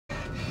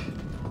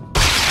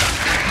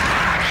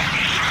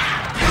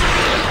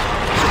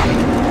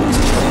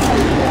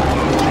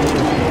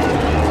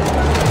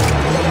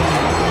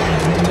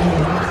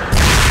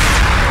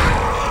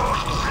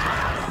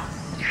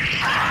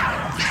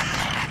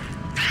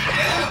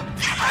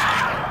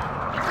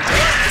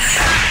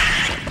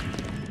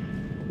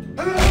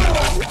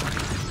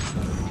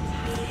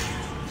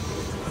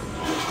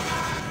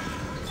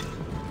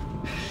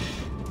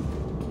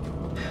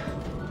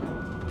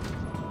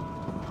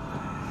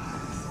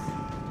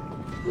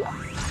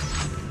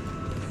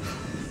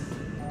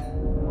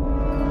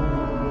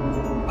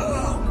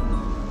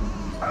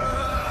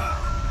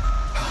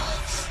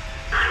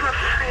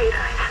afraid,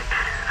 Isaac.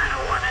 I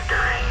don't want to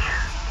die.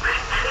 But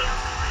it's the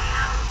only way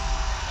out.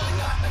 Why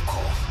not,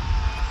 Nicole?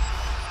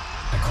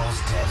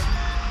 Nicole's dead.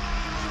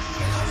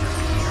 You're not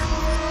really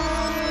here.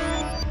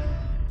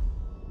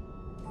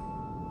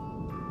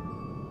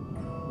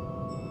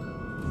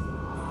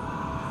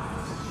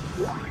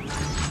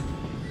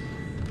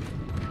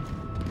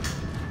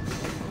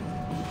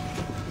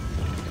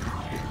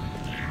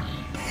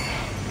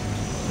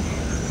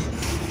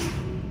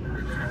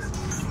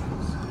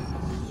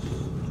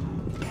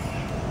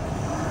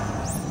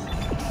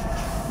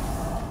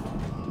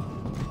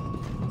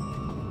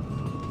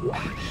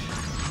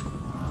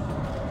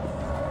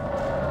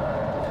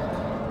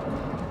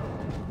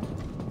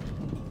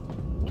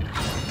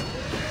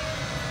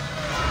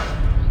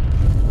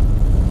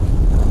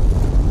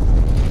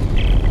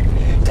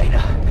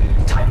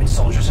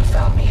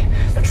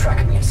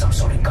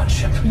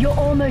 You're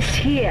almost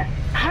here.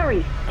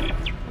 Hurry!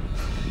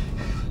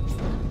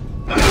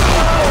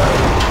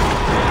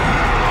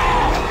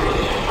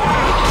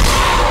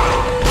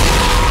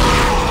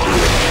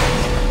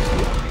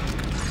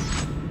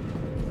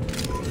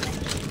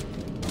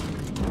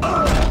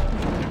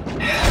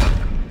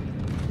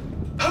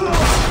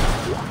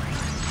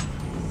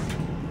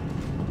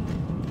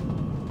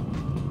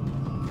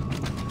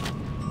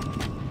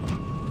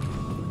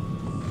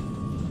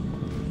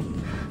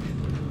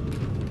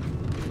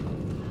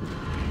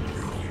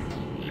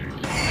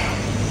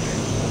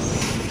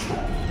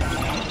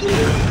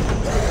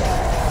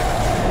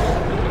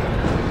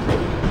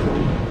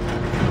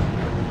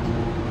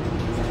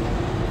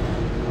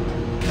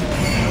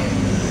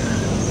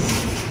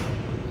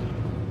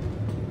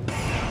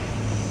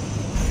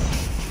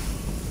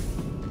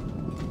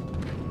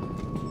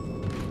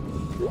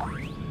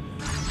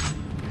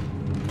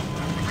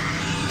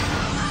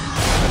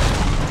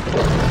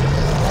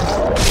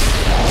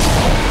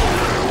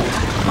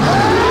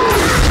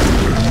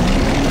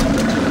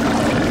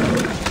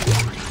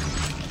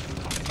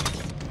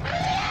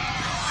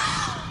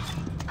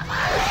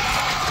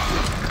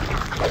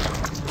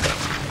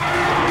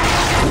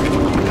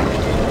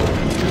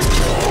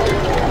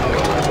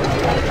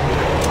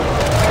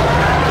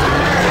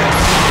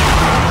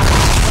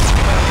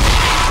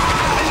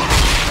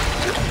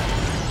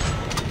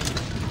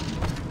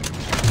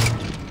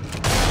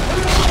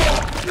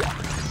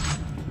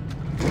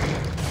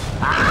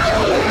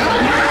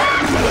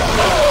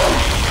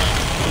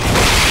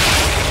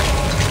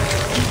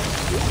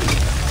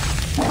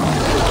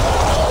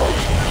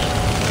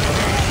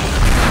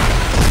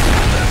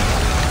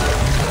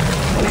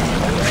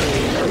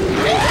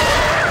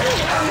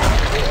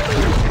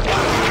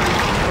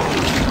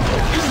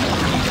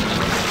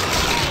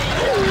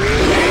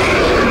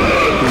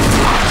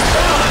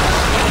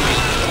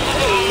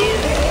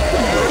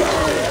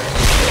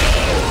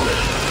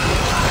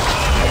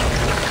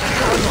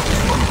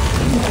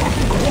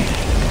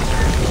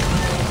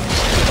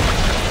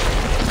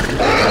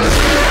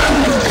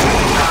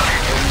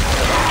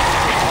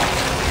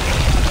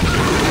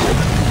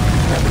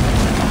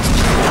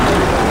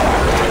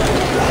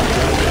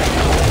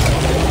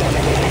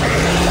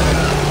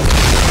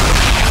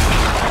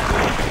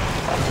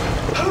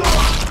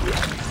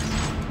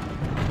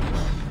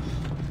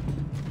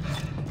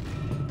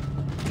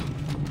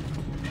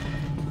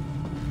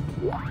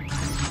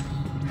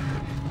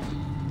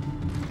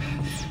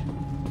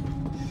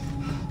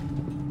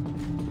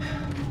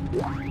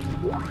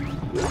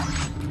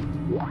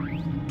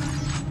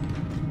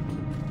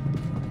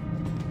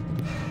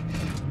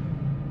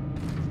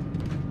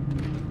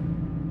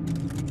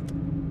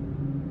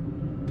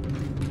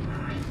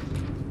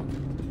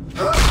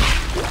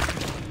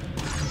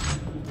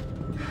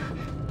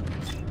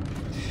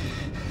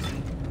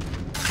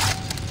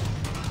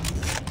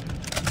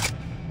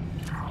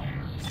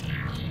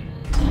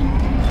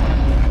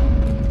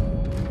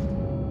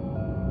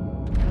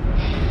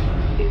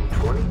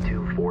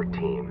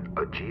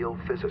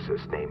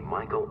 Physicist named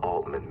Michael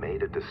Altman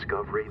made a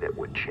discovery that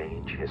would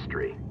change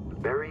history.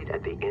 Buried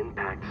at the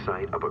impact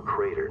site of a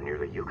crater near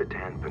the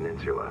Yucatan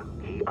Peninsula,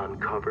 he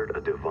uncovered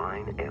a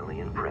divine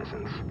alien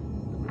presence,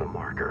 the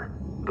Marker.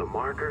 The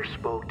Marker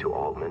spoke to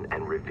Altman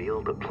and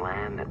revealed a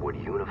plan that would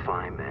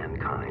unify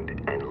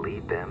mankind and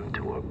lead them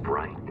to a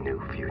bright new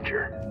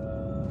future.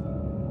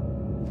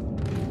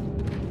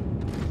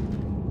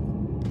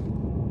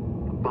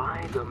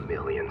 By the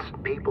millions,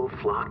 people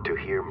flocked to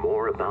hear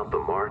more about the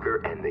Marker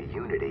and the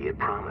unity it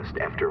promised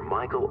after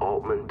Michael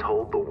Altman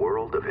told the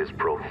world of his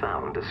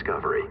profound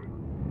discovery.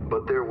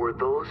 But there were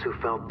those who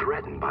felt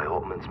threatened by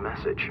Altman's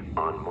message.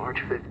 On March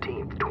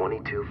 15th,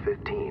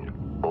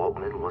 2215,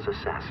 Altman was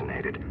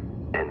assassinated,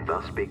 and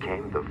thus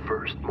became the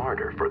first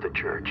martyr for the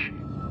Church.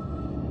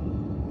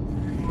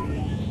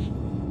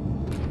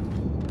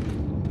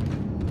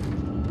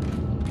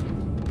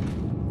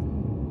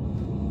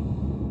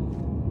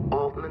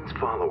 Altman's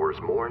followers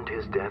mourned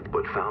his death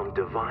but found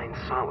divine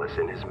solace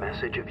in his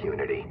message of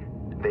unity.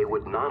 They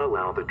would not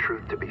allow the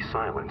truth to be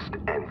silenced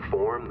and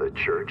form the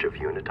Church of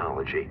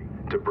Unitology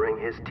to bring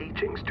his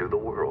teachings to the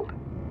world.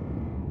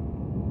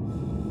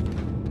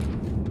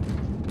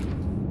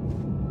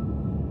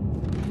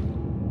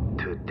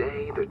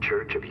 Today, the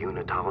Church of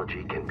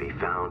Unitology can be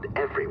found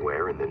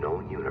everywhere in the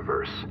known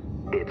universe.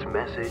 Its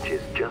message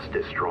is just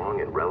as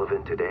strong and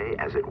relevant today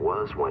as it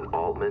was when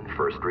Altman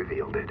first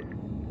revealed it.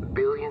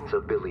 Billions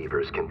of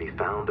believers can be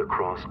found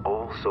across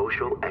all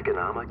social,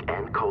 economic,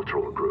 and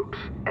cultural groups,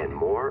 and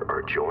more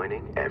are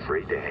joining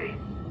every day.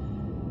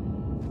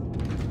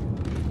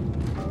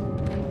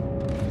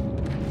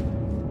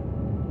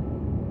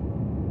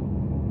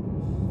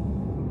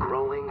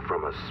 Growing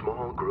from a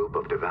small group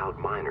of devout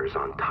miners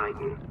on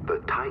Titan,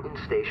 the Titan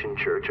Station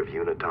Church of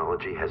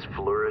Unitology has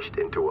flourished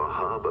into a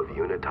hub of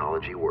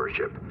Unitology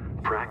worship,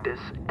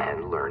 practice,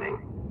 and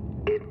learning.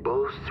 It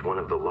boasts one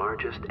of the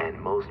largest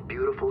and most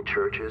beautiful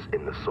churches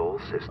in the Sol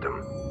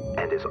system,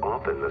 and is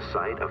often the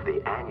site of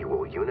the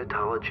annual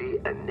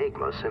Unitology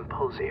Enigma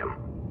Symposium.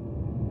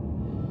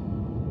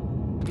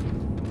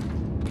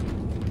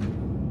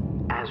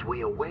 As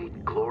we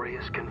await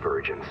glorious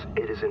convergence,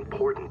 it is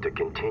important to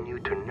continue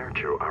to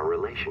nurture our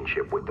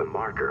relationship with the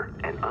Marker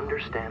and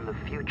understand the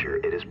future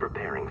it is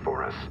preparing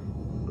for us.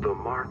 The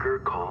Marker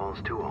calls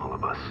to all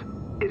of us.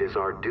 It is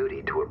our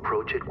duty to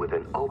approach it with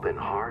an open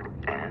heart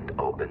and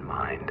open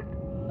mind.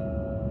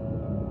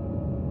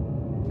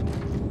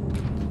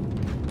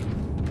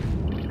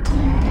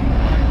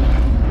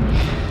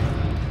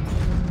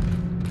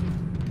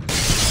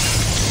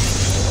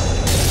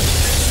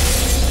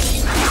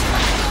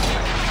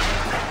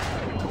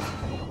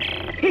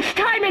 It's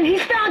Timon!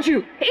 He's found you!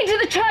 Into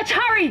the church,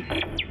 hurry!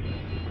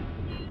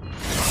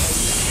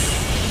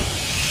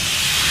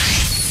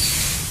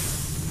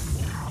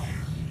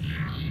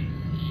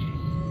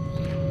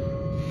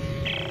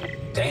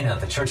 Daina,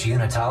 the Church of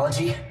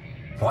Unitology?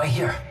 Why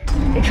here?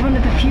 It's one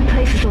of the few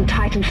places on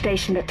Titan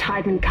Station that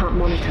Tideman can't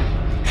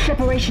monitor.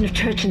 Separation of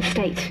church and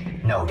state.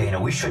 No,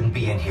 Daina, we shouldn't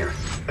be in here.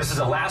 This is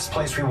the last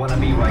place we want to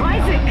be right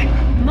now.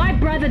 Isaac! My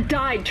brother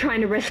died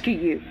trying to rescue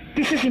you.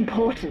 This is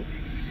important.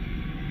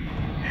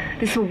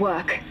 This will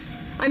work.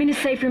 I'm in a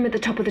safe room at the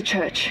top of the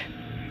church.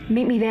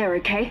 Meet me there,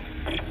 okay?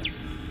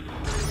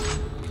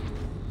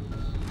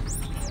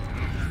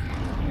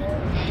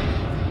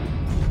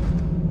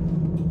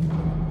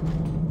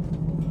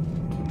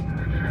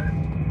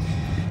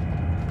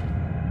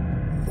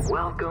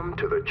 Welcome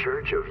to the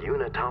Church of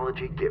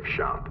Unitology gift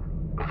shop.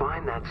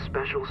 Find that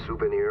special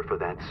souvenir for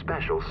that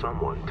special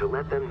someone to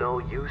let them know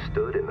you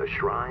stood in the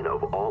shrine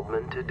of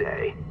Altman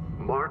today.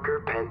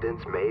 Marker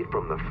pendants made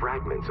from the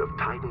fragments of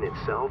Titan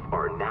itself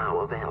are now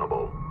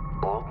available.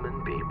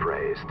 Altman be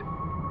praised.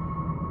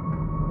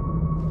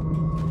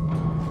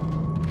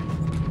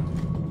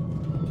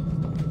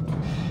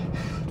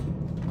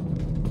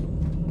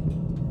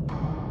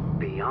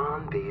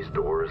 Beyond these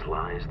doors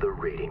lies the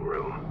reading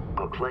room,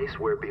 a place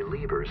where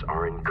believers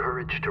are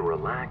encouraged to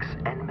relax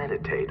and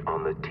meditate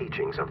on the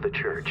teachings of the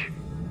Church.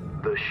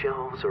 The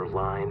shelves are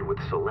lined with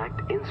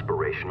select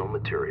inspirational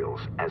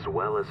materials, as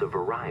well as a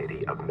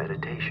variety of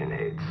meditation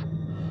aids.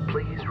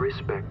 Please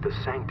respect the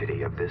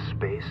sanctity of this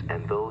space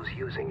and those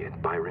using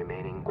it by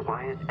remaining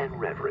quiet and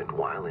reverent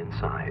while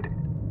inside.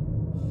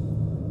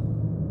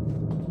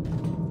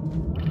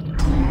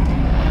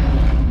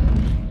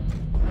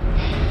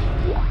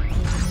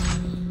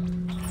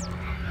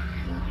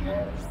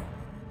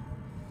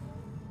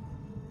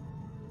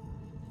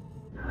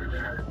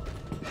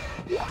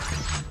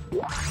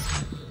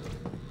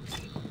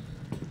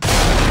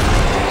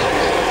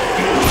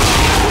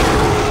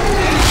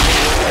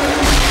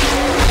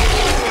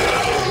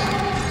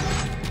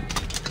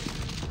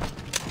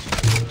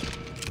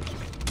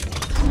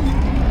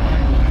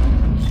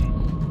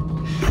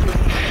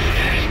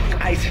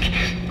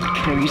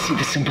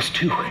 Symbols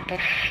too.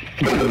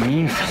 It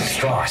means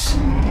Stross.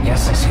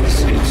 Yes, I see the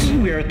symbols.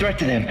 we are a threat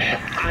to them.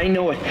 I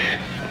know it.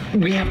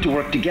 We have to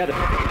work together.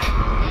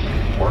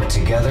 Work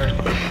together?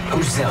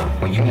 Who's them?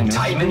 When you mean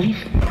Titan?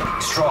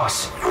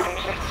 Stross.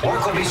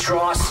 Work with me,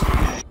 Stross.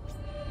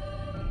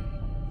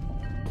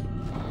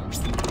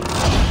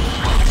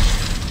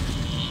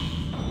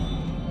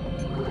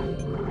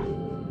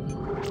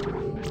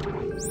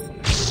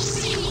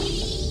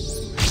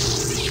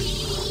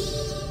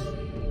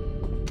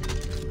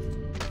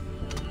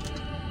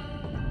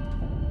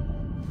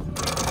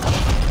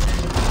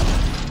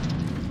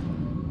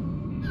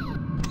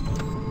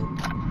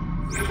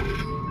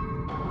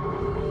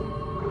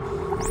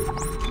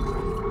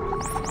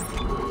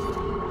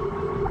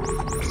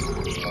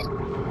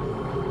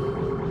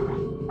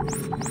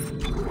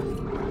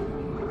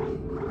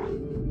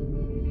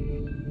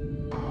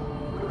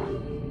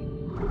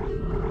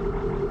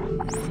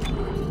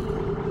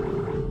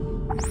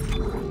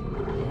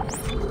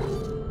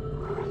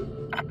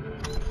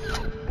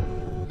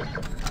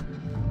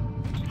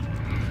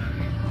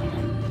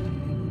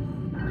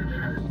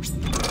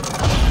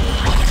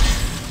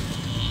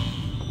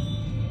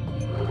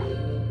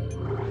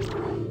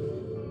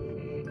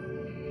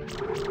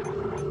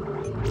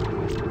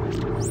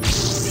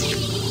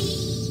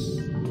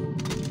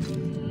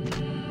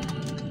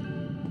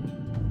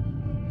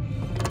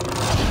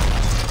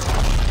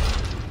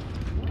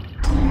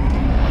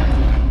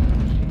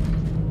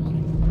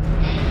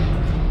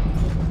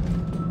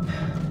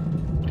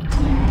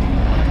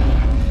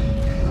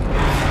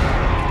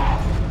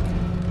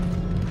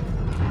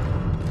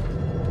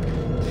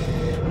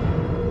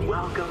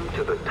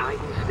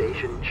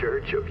 Foundation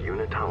Church of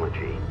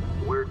Unitology,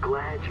 we're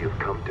glad you've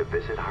come to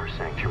visit our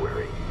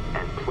sanctuary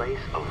and place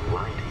of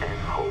light and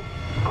hope.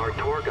 Our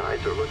tour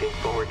guides are looking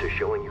forward to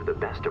showing you the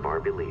best of our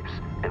beliefs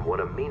and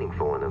what a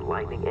meaningful and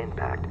enlightening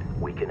impact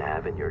we can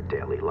have in your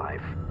daily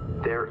life.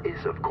 There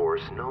is, of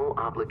course, no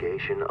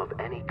obligation of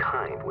any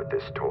kind with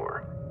this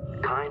tour.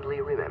 Kindly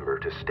remember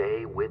to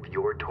stay with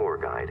your tour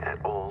guide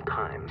at all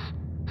times.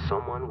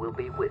 Someone will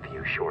be with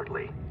you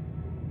shortly.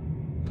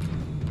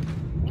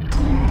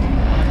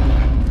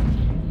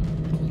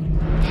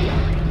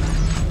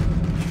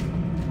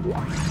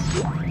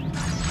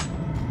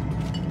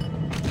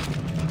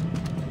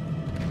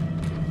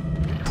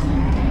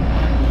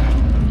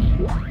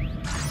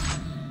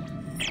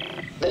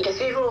 The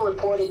Cathedral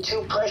reported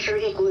 2 pressure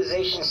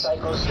equalization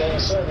cycles during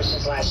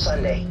services last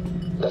Sunday.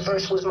 The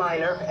first was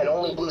minor and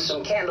only blew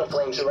some candle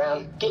flames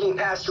around, giving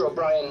Pastor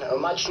O'Brien a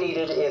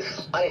much-needed, if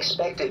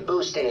unexpected,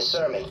 boost in his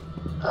sermon.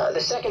 The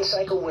second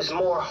cycle was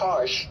more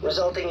harsh,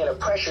 resulting in a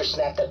pressure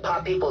snap that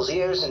popped people's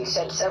ears and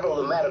sent several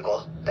to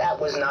medical. That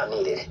was not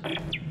needed.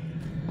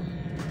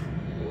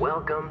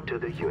 Welcome to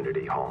the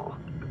Unity Hall.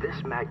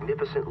 This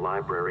magnificent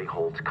library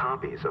holds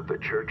copies of the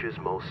Church's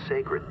most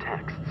sacred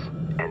texts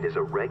and is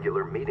a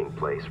regular meeting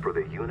place for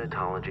the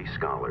Unitology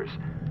scholars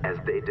as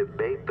they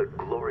debate the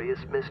glorious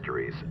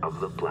mysteries of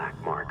the Black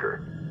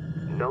Marker.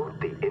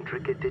 Note the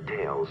intricate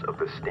details of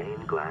the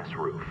stained glass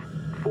roof,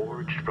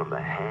 forged from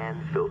the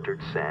hand-filtered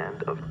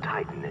sand of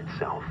Titan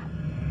itself.